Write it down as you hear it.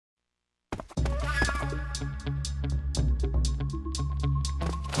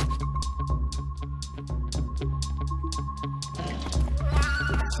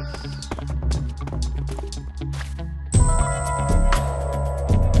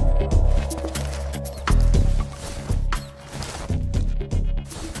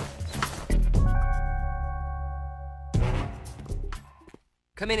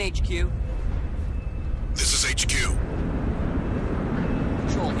Come in, HQ. This is HQ.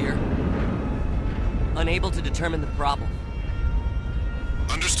 Control here. Unable to determine the problem.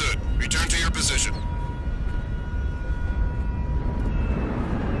 Understood. Return to your position.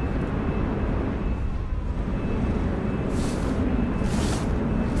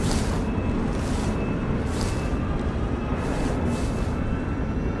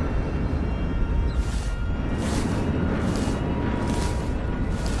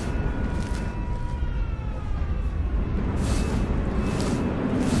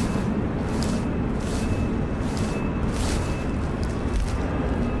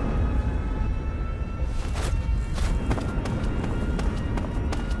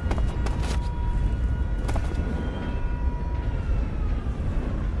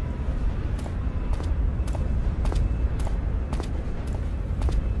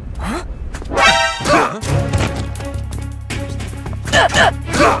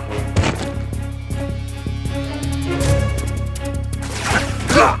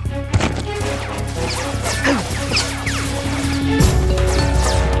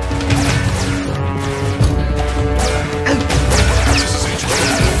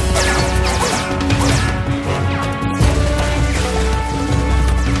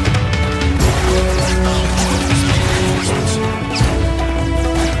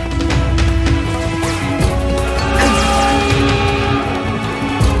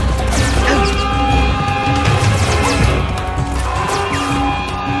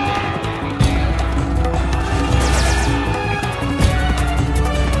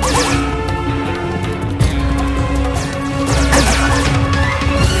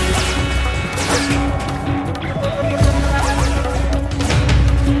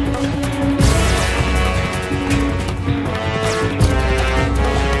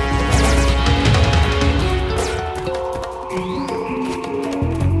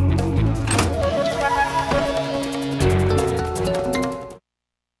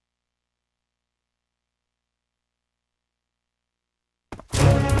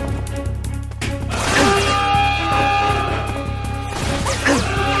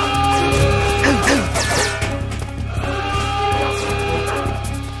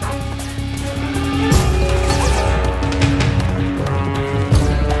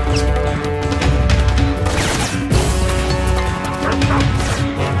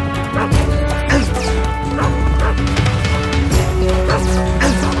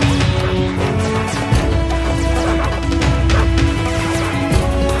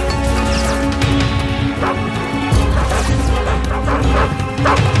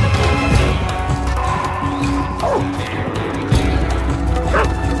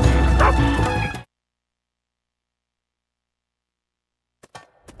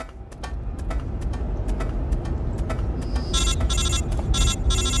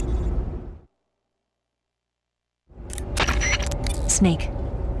 Snake,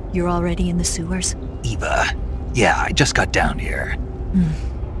 you're already in the sewers? Eva, yeah, I just got down here.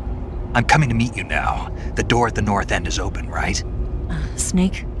 I'm coming to meet you now. The door at the north end is open, right?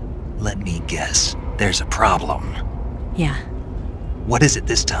 Snake? Let me guess. There's a problem. Yeah. What is it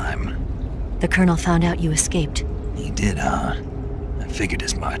this time? The Colonel found out you escaped. He did, huh? I figured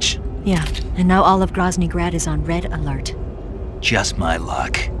as much. Yeah, and now all of Grozny Grad is on red alert. Just my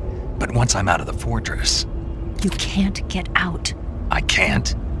luck. But once I'm out of the fortress... You can't get out. I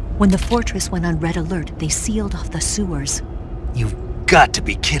can't? When the fortress went on red alert, they sealed off the sewers. You've got to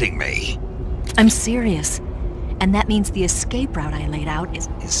be kidding me. I'm serious. And that means the escape route I laid out is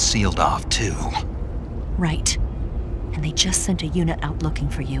sealed off, too. Right. And they just sent a unit out looking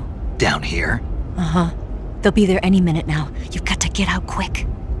for you. Down here? Uh-huh. They'll be there any minute now. You've got to get out quick.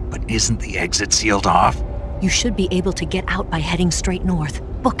 But isn't the exit sealed off? You should be able to get out by heading straight north.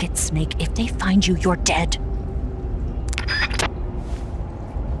 Book it, Snake. If they find you, you're dead.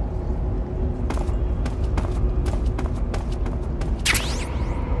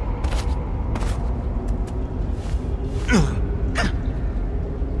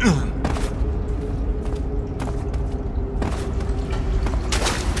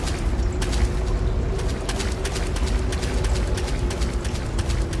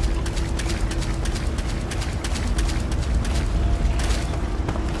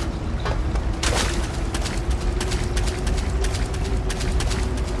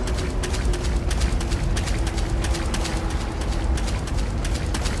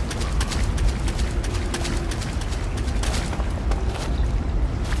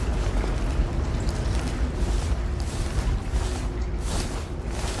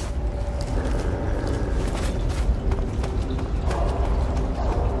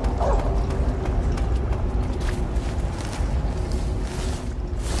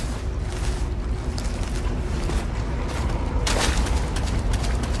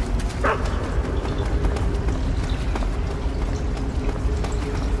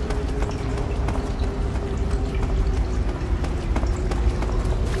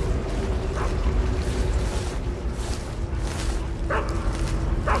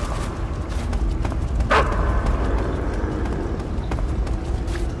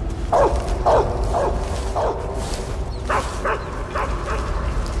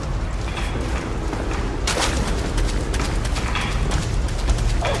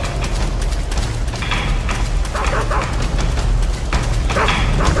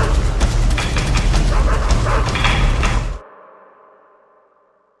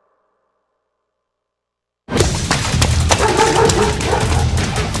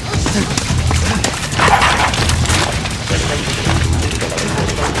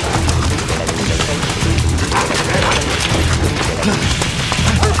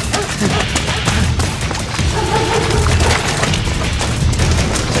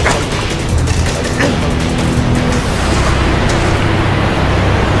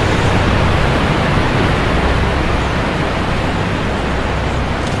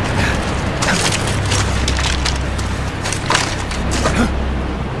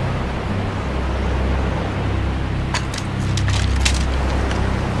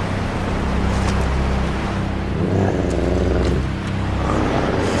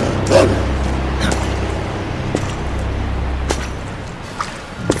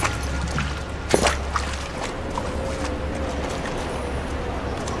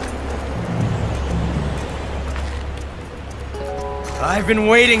 I've been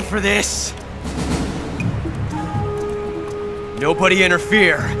waiting for this. Nobody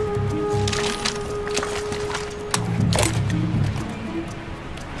interfere.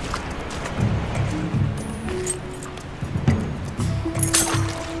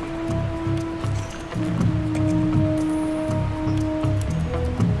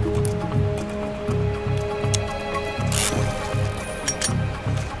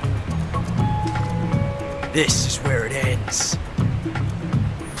 This is where it ends.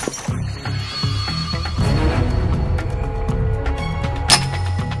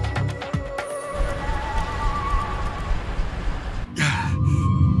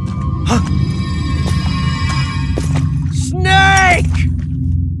 Snake!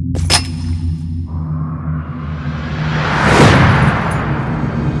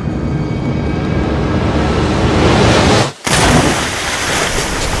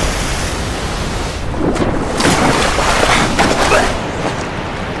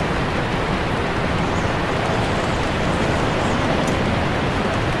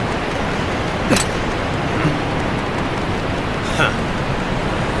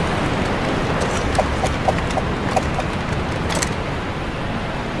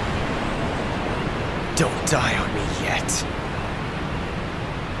 Don't die on me yet.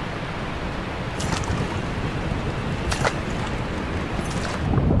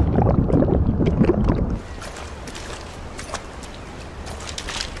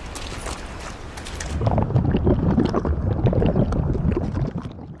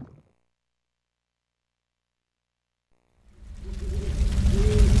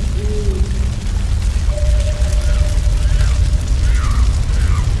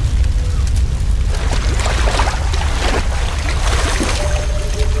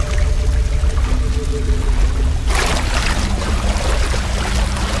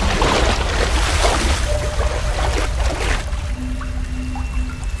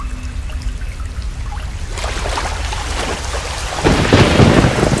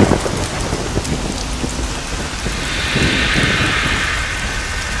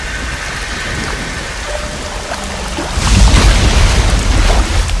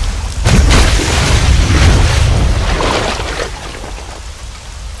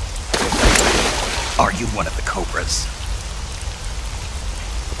 Are you one of the Cobras?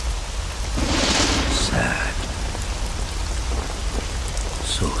 Sad.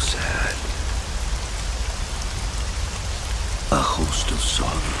 So sad. A host of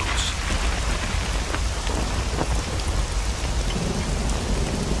sorrows.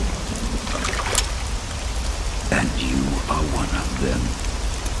 And you are one of them.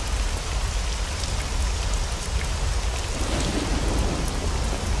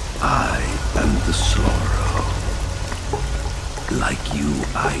 I am the sorrow. Like you,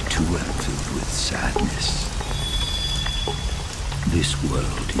 I too am filled with sadness. This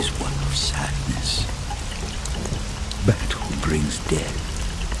world is one of sadness. Battle brings death.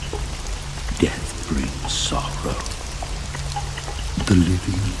 Death brings sorrow. The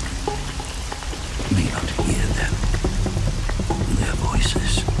living may not hear them. Their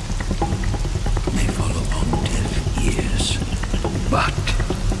voices may fall upon deaf ears. But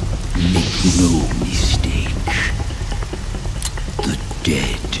make no mistake, the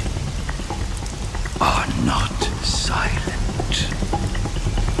dead are not silent.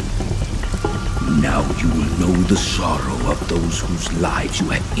 Now you will know the sorrow of those whose lives you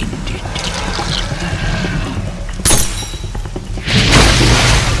have ended.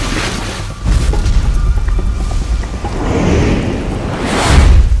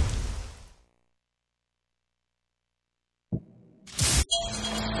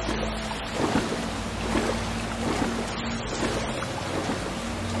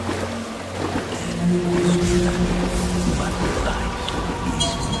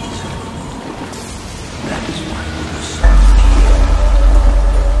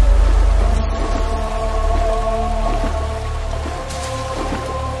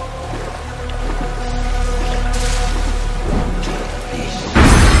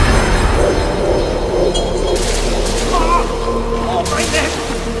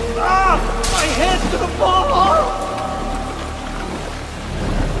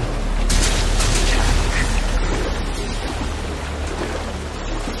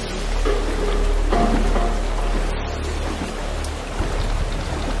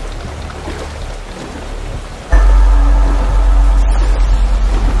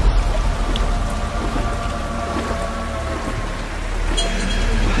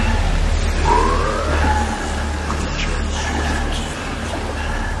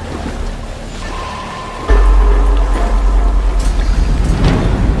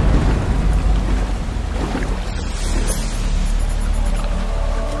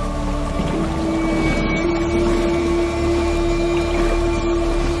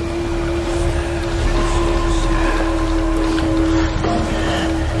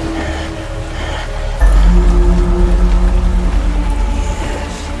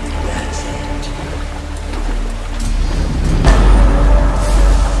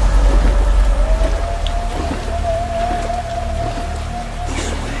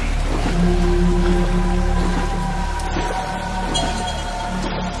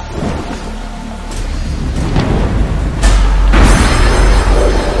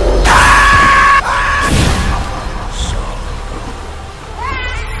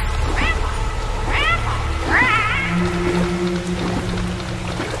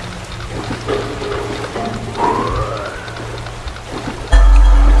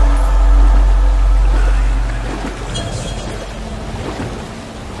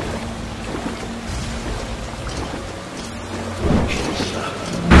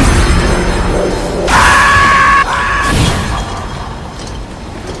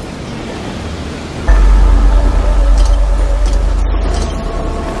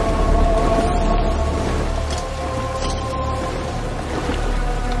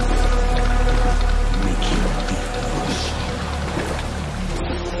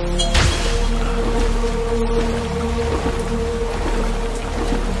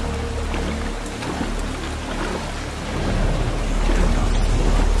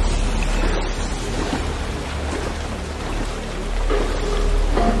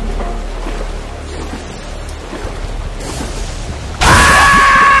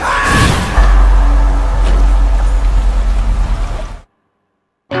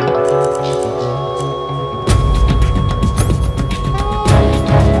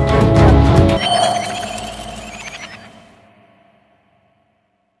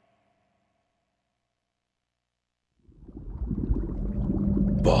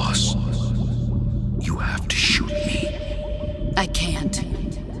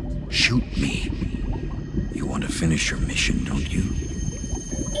 shoot me. You want to finish your mission, don't you?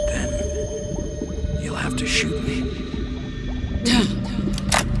 Then you'll have to shoot me.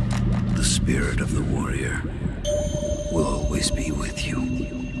 The spirit of the warrior will always be with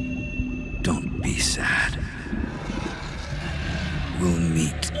you. Don't be sad. We'll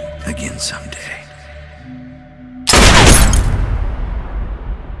meet again someday.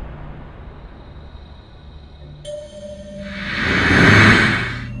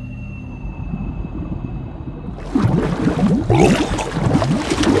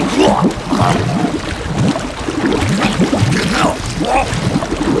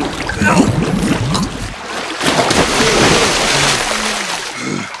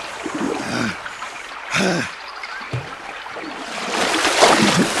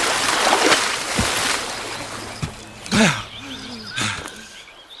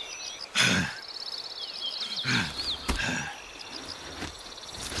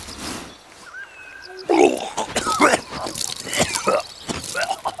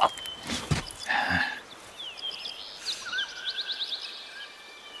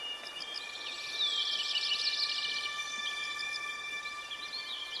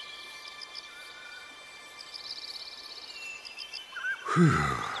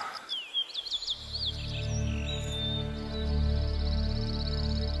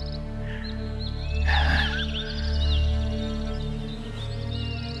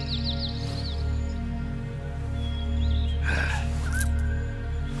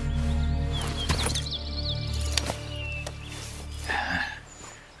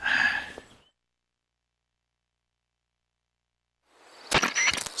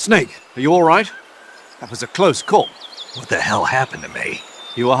 Snake, are you all right? That was a close call. What the hell happened to me?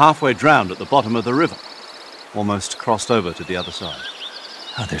 You were halfway drowned at the bottom of the river. Almost crossed over to the other side.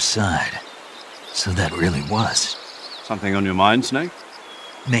 Other side. So that really was. Something on your mind, Snake?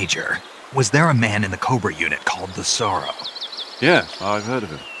 Major, was there a man in the Cobra unit called the Sorrow? Yes, I've heard of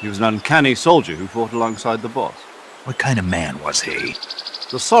him. He was an uncanny soldier who fought alongside the boss. What kind of man was he?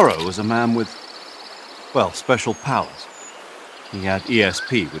 The Sorrow was a man with, well, special powers. He had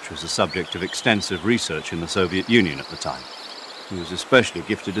ESP, which was the subject of extensive research in the Soviet Union at the time. He was especially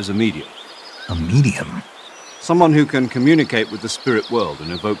gifted as a medium. A medium? Someone who can communicate with the spirit world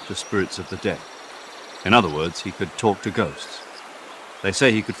and evoke the spirits of the dead. In other words, he could talk to ghosts. They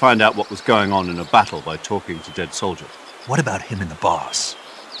say he could find out what was going on in a battle by talking to dead soldiers. What about him and the boss?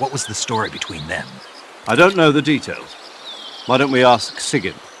 What was the story between them? I don't know the details. Why don't we ask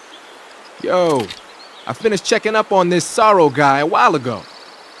Sigyn? Yo, I finished checking up on this Sorrow guy a while ago.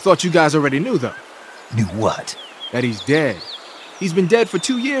 Thought you guys already knew, though. Knew what? That he's dead. He's been dead for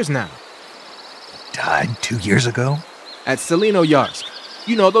 2 years now. Died 2 years ago? At Selino-Yarsk.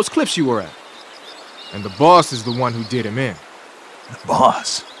 You know, those cliffs you were at. And the boss is the one who did him in. The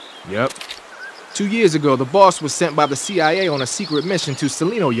boss? Yep. 2 years ago, the boss was sent by the CIA on a secret mission to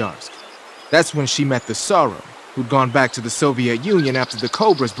Selino-Yarsk. That's when she met the Sorrow, who'd gone back to the Soviet Union after the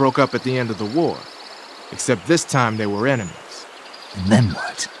Cobras broke up at the end of the war. Except this time they were enemies. And then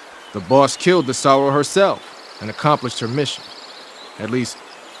what? The boss killed the Sorrow herself and accomplished her mission. At least,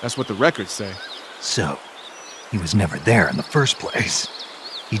 that's what the records say. So, he was never there in the first place.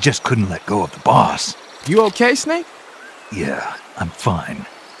 He just couldn't let go of the boss. You okay, Snake? Yeah, I'm fine.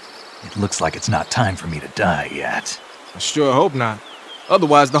 It looks like it's not time for me to die yet. I sure hope not.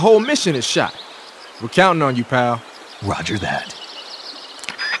 Otherwise, the whole mission is shot. We're counting on you, pal. Roger that.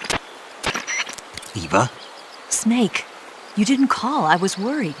 Eva? Snake, you didn't call. I was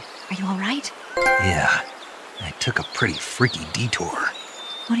worried. Are you all right? Yeah, I took a pretty freaky detour.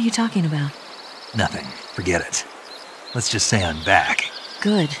 What are you talking about? Nothing. Forget it. Let's just say I'm back.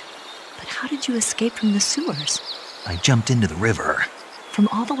 Good. But how did you escape from the sewers? I jumped into the river. From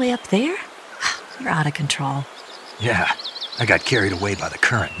all the way up there? You're out of control. Yeah, I got carried away by the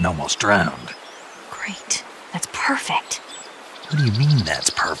current and almost drowned. Great. That's perfect. What do you mean that's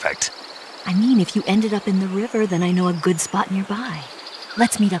perfect? I mean, if you ended up in the river, then I know a good spot nearby.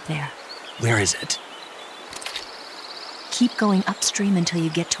 Let's meet up there. Where is it? Keep going upstream until you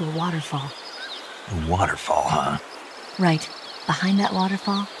get to a waterfall. A waterfall, huh? Right. Behind that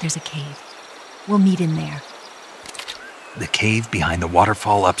waterfall, there's a cave. We'll meet in there. The cave behind the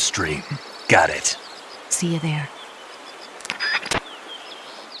waterfall upstream. Got it. See you there.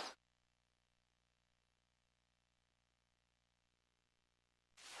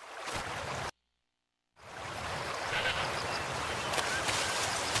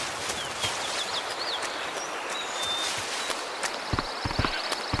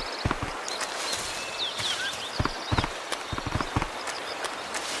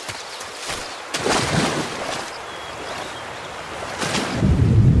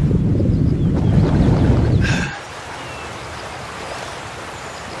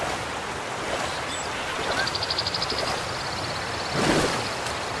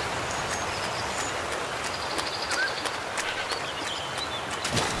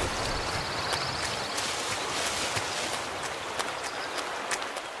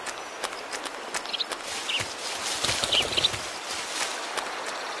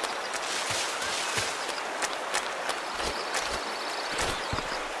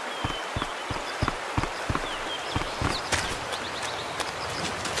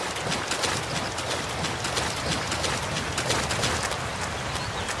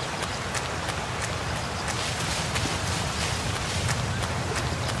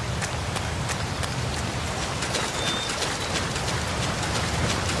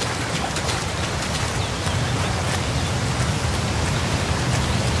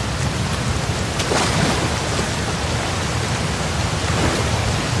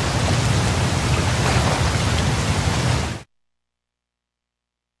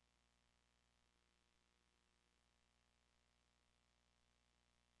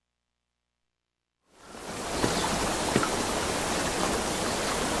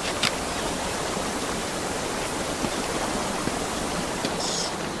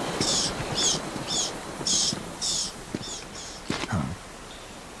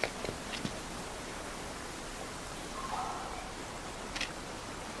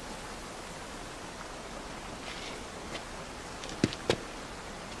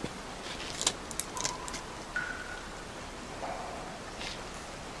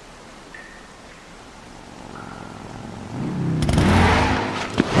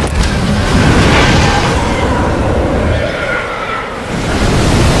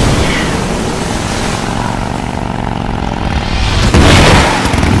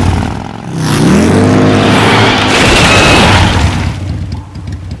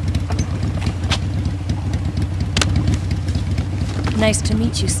 Nice to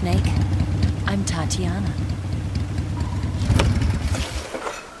meet you, Snake. I'm Tatiana.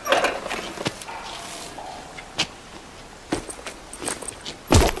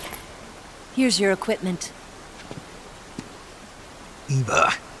 Here's your equipment.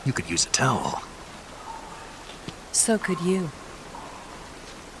 Eva, you could use a towel. So could you.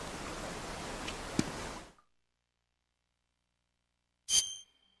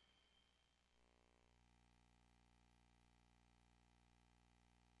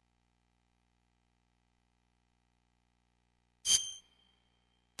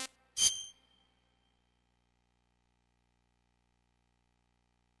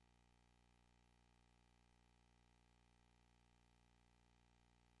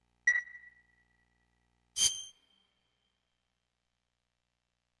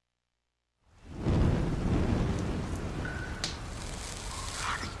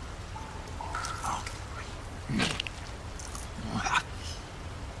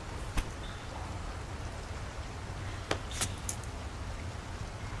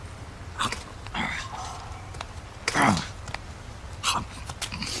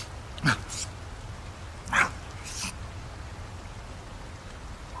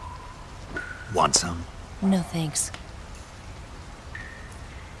 Want some? No thanks.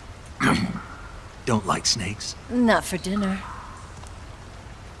 Don't like snakes? Not for dinner.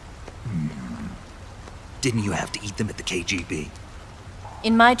 Didn't you have to eat them at the KGB?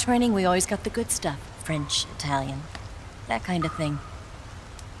 In my training, we always got the good stuff. French, Italian, that kind of thing.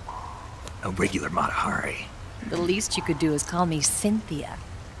 A regular Mata Hari. The least you could do is call me Cynthia.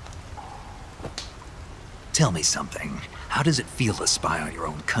 Tell me something. How does it feel to spy on your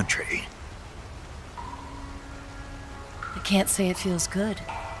own country? I can't say it feels good,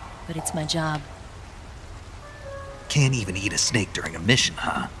 but it's my job. Can't even eat a snake during a mission,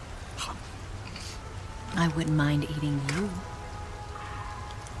 huh? I wouldn't mind eating you.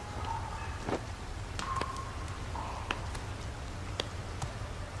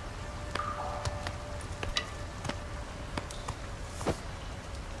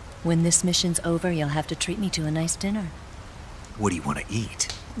 When this mission's over, you'll have to treat me to a nice dinner. What do you want to eat?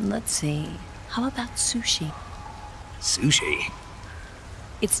 Let's see. How about sushi? Sushi?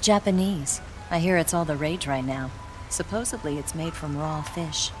 It's Japanese. I hear it's all the rage right now. Supposedly it's made from raw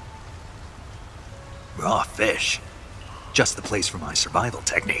fish. Raw fish? Just the place for my survival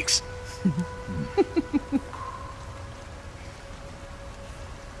techniques.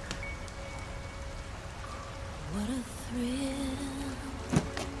 What a thrill.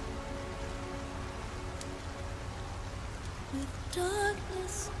 With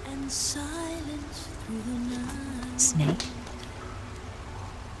darkness and silence through the night. Snake?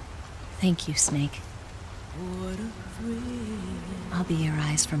 Thank you, Snake. What a thrill. I'll be your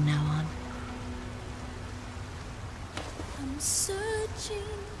eyes from now on. I'm searching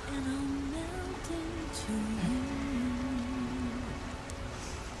and I'm melting to you.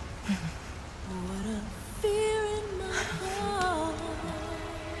 What a fear in my heart,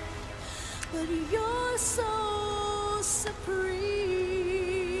 but you're so supreme.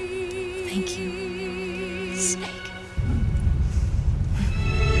 Thank you, Snake.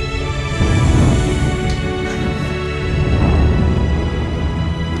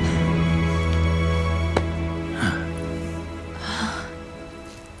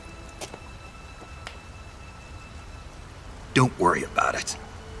 Don't worry about it.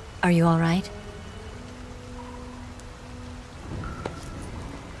 Are you all right?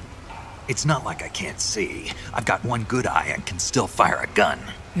 It's not like I can't see. I've got one good eye and can still fire a gun.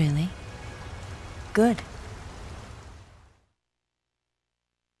 Really? Good.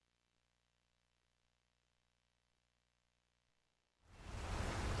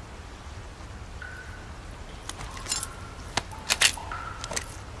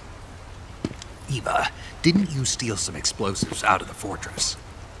 Eva, didn't you steal some explosives out of the fortress?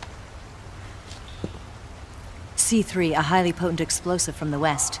 C3, a highly potent explosive from the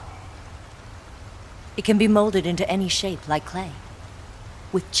west. It can be molded into any shape, like clay.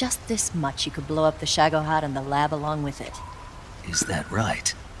 With just this much, you could blow up the Shagohod and the lab along with it. Is that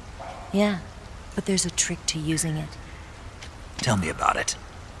right? Yeah, but there's a trick to using it. Tell me about it.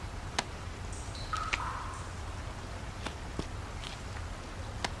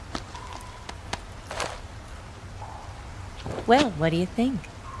 Well, what do you think?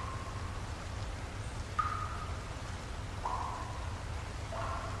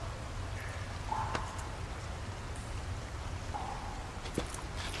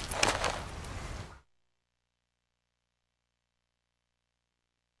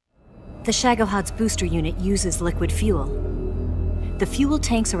 The Shagohod's booster unit uses liquid fuel. The fuel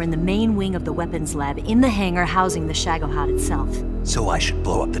tanks are in the main wing of the weapons lab in the hangar housing the Shagohod itself. So I should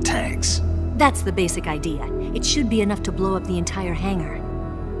blow up the tanks. That's the basic idea. It should be enough to blow up the entire hangar.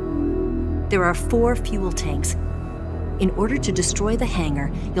 There are 4 fuel tanks. In order to destroy the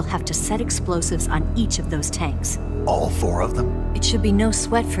hangar, you'll have to set explosives on each of those tanks. All 4 of them? It should be no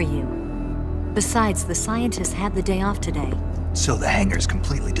sweat for you. Besides, the scientists had the day off today. So the hangar's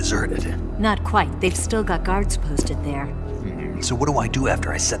completely deserted. Not quite. They've still got guards posted there. So what do I do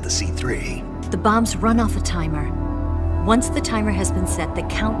after I set the C3? The bombs run off a timer. Once the timer has been set, the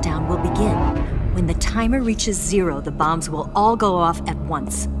countdown will begin. When the timer reaches 0, the bombs will all go off at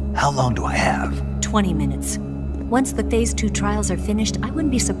once. How long do I have? 20 minutes. Once the Phase 2 trials are finished, I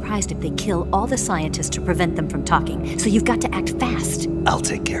wouldn't be surprised if they kill all the scientists to prevent them from talking. So you've got to act fast. I'll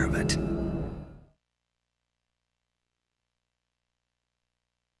take care of it.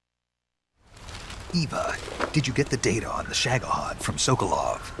 Eva, did you get the data on the Shagohod from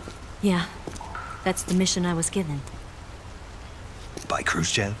Sokolov? Yeah, that's the mission I was given. By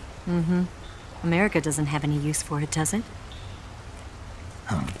Khrushchev? Mm-hmm. America doesn't have any use for it, does it?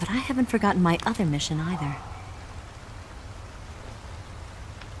 But I haven't forgotten my other mission either.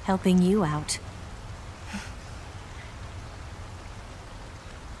 Helping you out.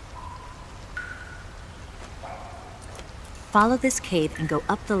 Follow this cave and go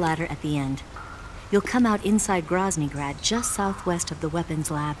up the ladder at the end. You'll come out inside Groznygrad, just southwest of the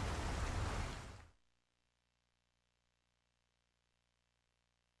weapons lab.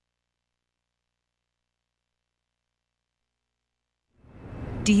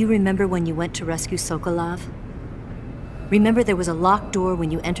 Do you remember when you went to rescue Sokolov? Remember there was a locked door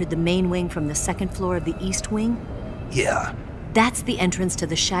when you entered the main wing from the 2nd floor of the east wing? Yeah. That's the entrance to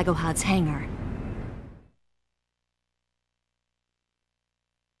the Shagohod's hangar.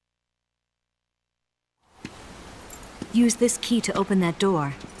 Use this key to open that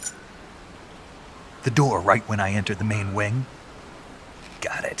door. The door right when I entered the main wing?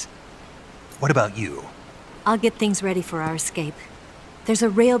 Got it. What about you? I'll get things ready for our escape. There's a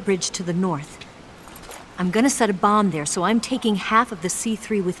rail bridge to the north. I'm gonna set a bomb there, so I'm taking half of the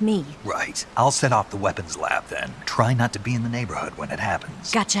C3 with me. Right. I'll set off the weapons lab then. Try not to be in the neighborhood when it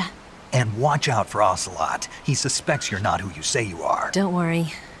happens. Gotcha. And watch out for Ocelot. He suspects you're not who you say you are. Don't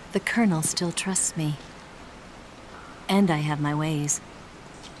worry. The Colonel still trusts me. And I have my ways.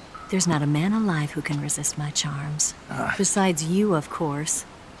 There's not a man alive who can resist my charms. Besides you, of course.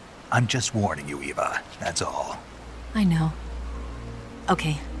 I'm just warning you, Eva. That's all. I know.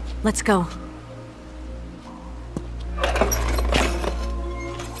 Okay, let's go.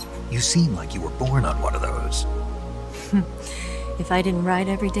 You seem like you were born on one of those. If I didn't ride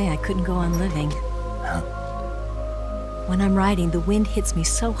every day, I couldn't go on living. Huh? When I'm riding, the wind hits me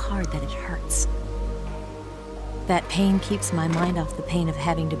so hard that it hurts. That pain keeps my mind off the pain of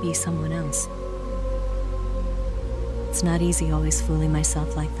having to be someone else. It's not easy always fooling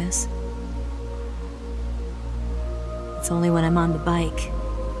myself like this. It's only when I'm on the bike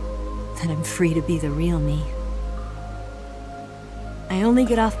that I'm free to be the real me. I only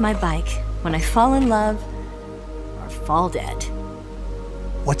get off my bike when I fall in love or fall dead.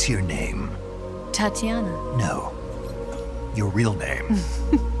 What's your name? Tatiana. No. Your real name.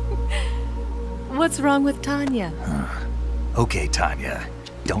 What's wrong with Tanya? Okay, Tanya.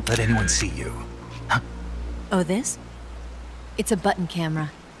 Don't let anyone see you. Huh? Oh, this? It's a button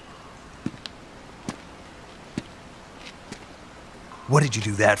camera. What did you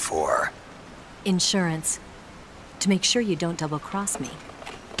do that for? Insurance. To make sure you don't double-cross me.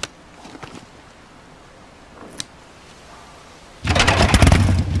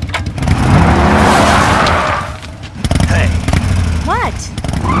 Hey. What?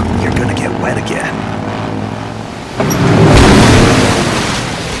 You're gonna get wet again.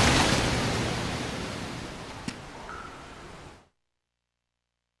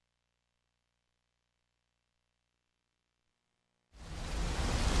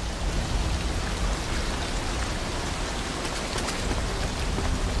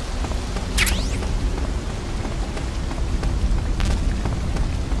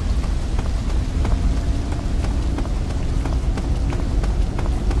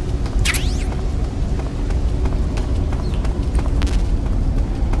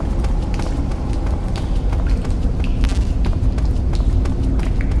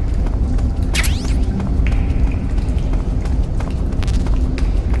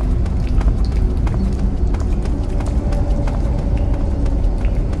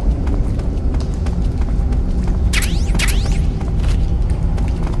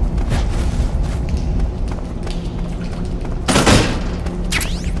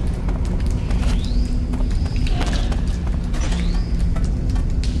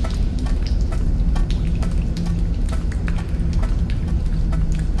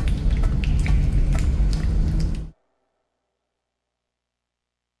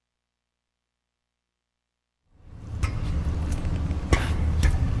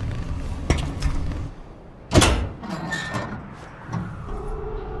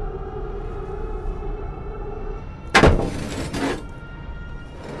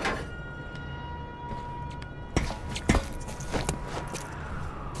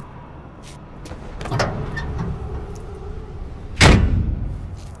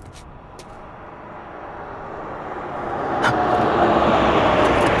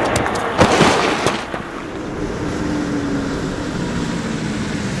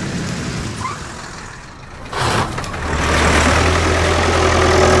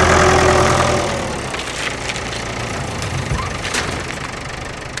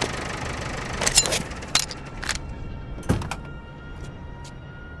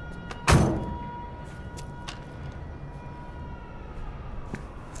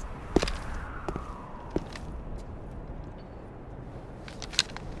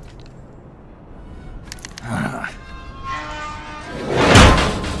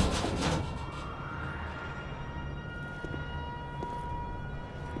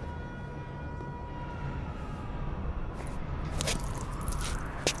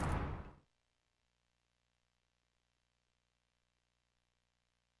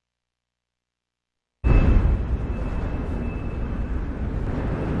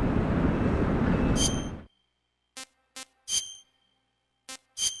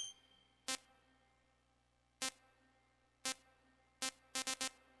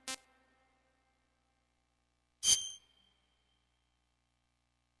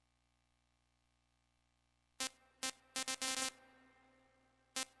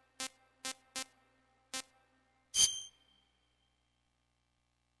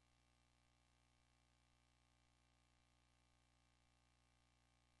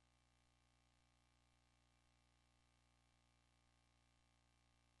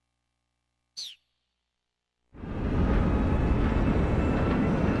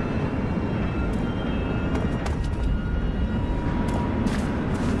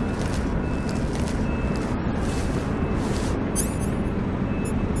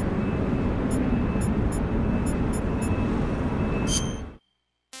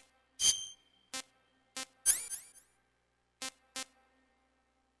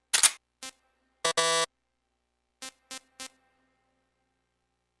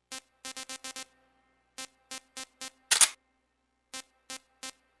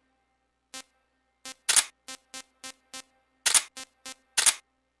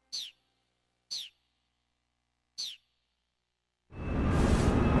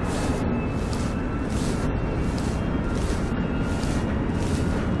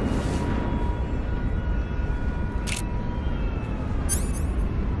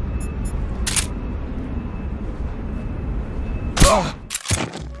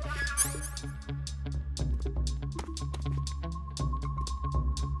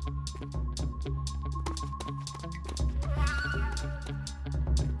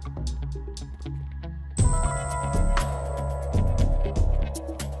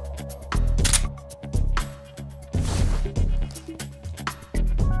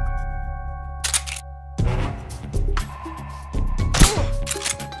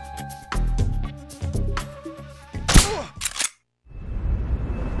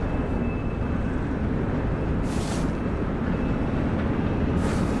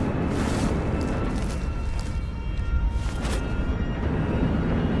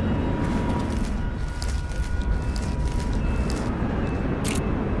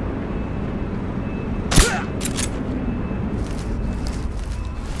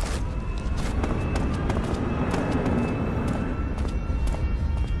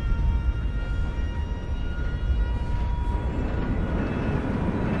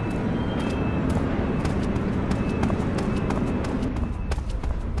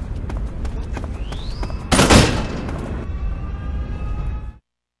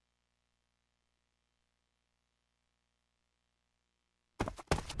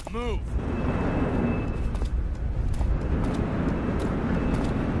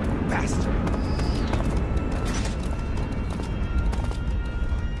 Bastard!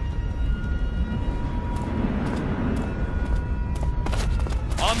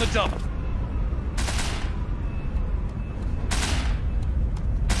 On the double.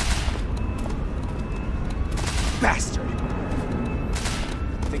 Bastard!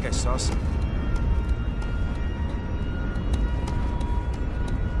 I think I saw some.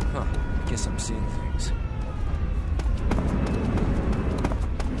 Huh. Guess I'm seeing things.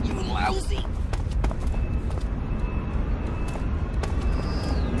 You lousy!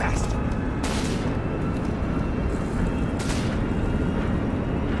 Bastard!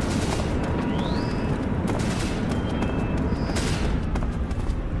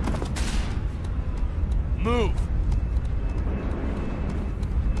 Move!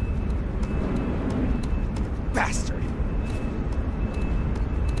 Bastard!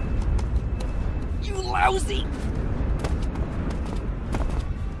 You lousy!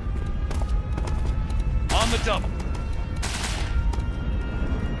 On the double.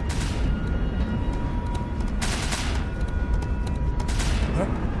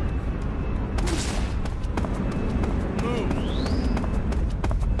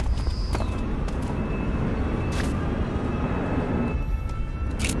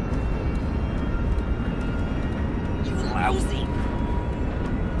 Lousy!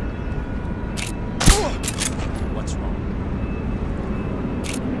 What's wrong?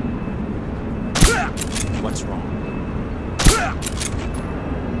 What's wrong?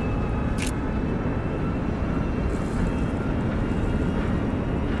 What's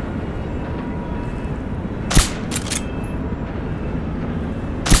wrong?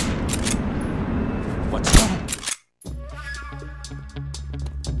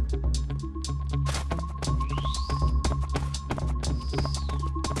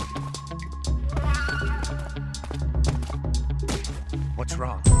 What's wrong? What's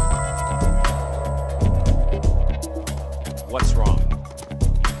wrong? What's wrong? What's wrong?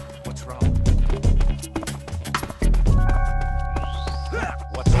 What's wrong?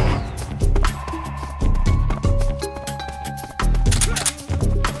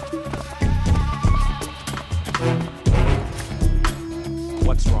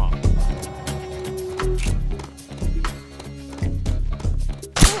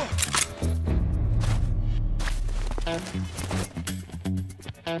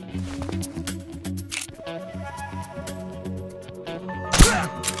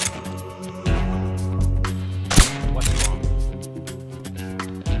 What's wrong?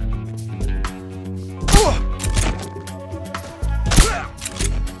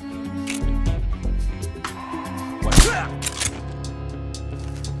 What's wrong?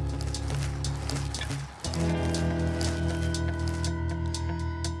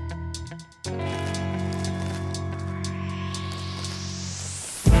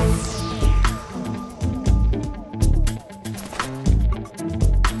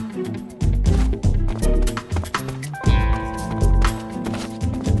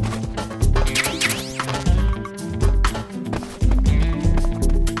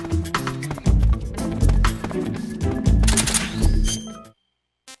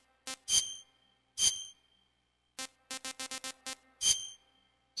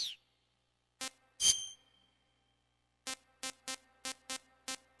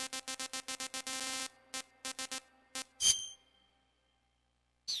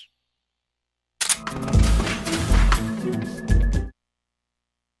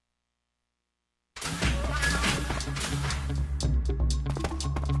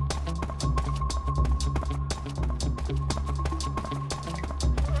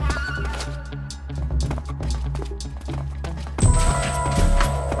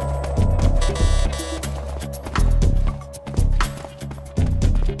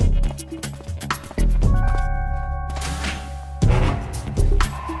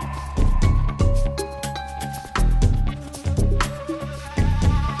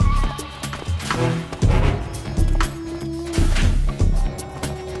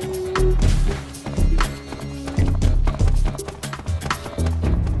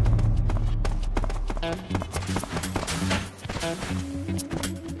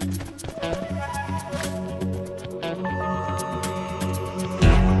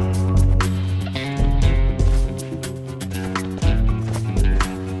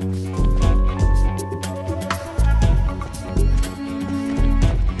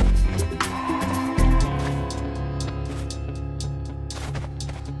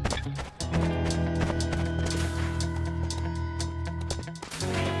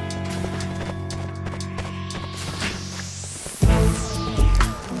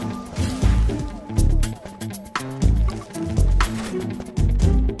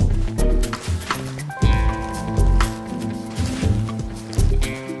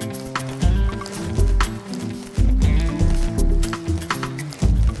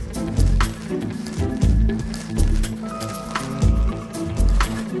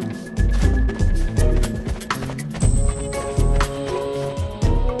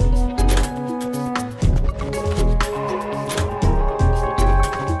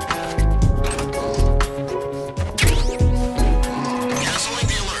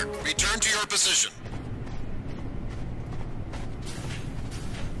 position.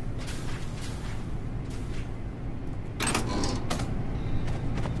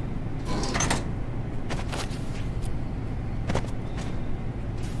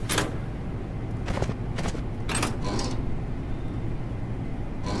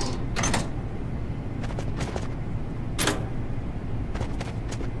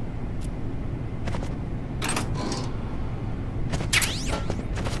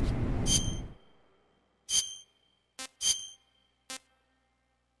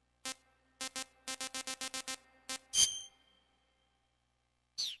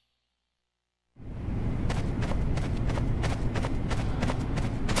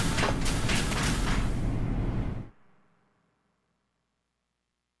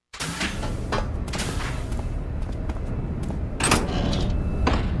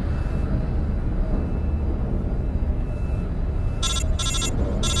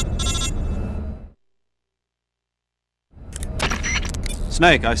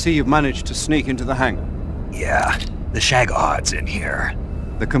 Snake, I see you've managed to sneak into the hangar. Yeah, the Shagohod's in here.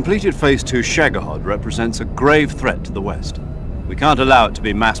 The completed Phase 2 Shagahod represents a grave threat to the West. We can't allow it to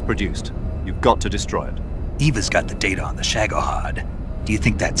be mass-produced. You've got to destroy it. Eva's got the data on the Shagohod. Do you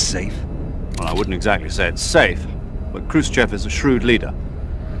think that's safe? Well, I wouldn't exactly say it's safe, but Khrushchev is a shrewd leader.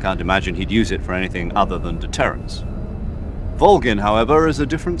 I can't imagine he'd use it for anything other than deterrence. Volgin, however, is a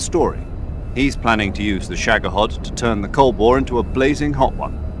different story. He's planning to use the Shagahod to turn the Cold War into a blazing hot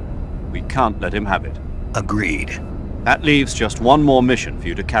one. We can't let him have it. Agreed. That leaves just one more mission for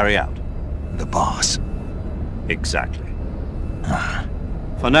you to carry out. The boss. Exactly.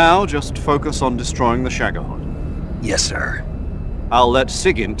 For now, just focus on destroying the Shagahod. Yes, sir. I'll let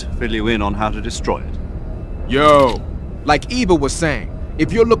Sigint fill you in on how to destroy it. Yo, like Eva was saying,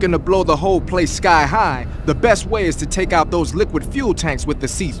 if you're looking to blow the whole place sky high, the best way is to take out those liquid fuel tanks with the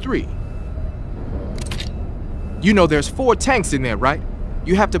C3. You know there's 4 tanks in there, right?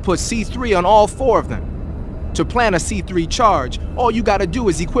 You have to put C3 on all 4 of them. To plan a C3 charge, all you gotta do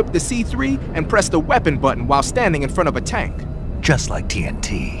is equip the C3 and press the weapon button while standing in front of a tank. Just like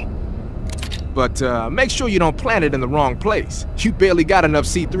TNT. But make sure you don't plant it in the wrong place. You barely got enough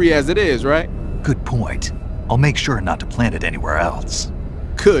C3 as it is, right? Good point. I'll make sure not to plant it anywhere else.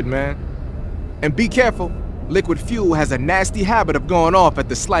 Good, man. And be careful. Liquid fuel has a nasty habit of going off at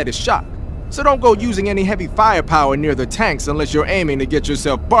the slightest shock. So don't go using any heavy firepower near the tanks unless you're aiming to get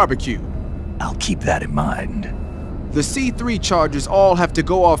yourself barbecued. I'll keep that in mind. The C3 charges all have to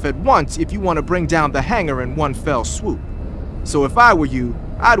go off at once if you want to bring down the hangar in one fell swoop. So if I were you,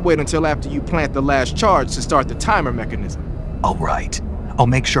 I'd wait until after you plant the last charge to start the timer mechanism. All right. I'll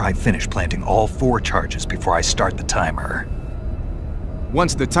make sure I finish planting all 4 charges before I start the timer.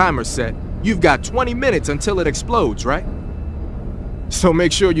 Once the timer's set, you've got 20 minutes until it explodes, right? So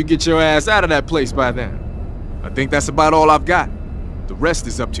make sure you get your ass out of that place by then. I think that's about all I've got. The rest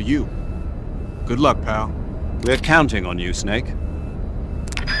is up to you. Good luck, pal. We're counting on you, Snake.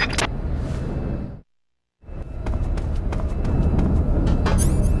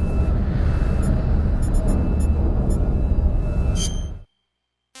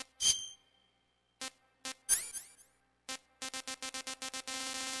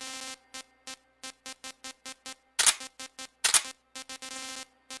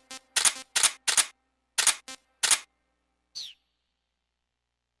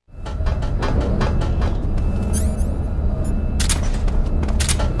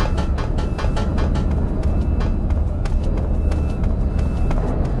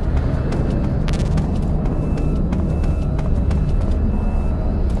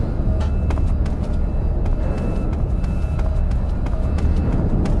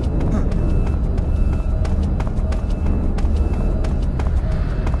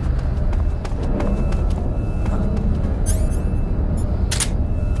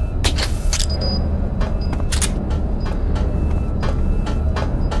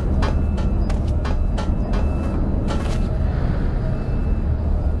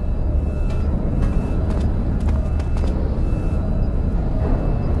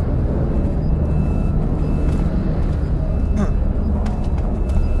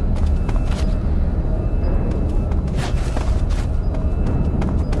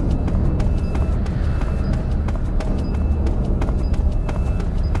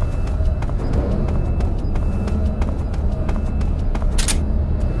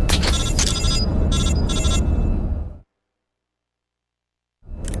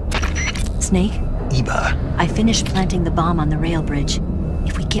 Snake? Eva. I finished planting the bomb on the rail bridge.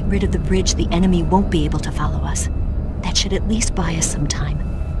 If we get rid of the bridge, the enemy won't be able to follow us. That should at least buy us some time.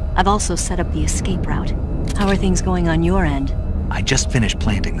 I've also set up the escape route. How are things going on your end? I just finished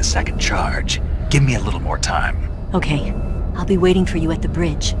planting the second charge. Give me a little more time. Okay, I'll be waiting for you at the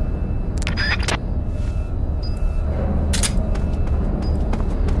bridge.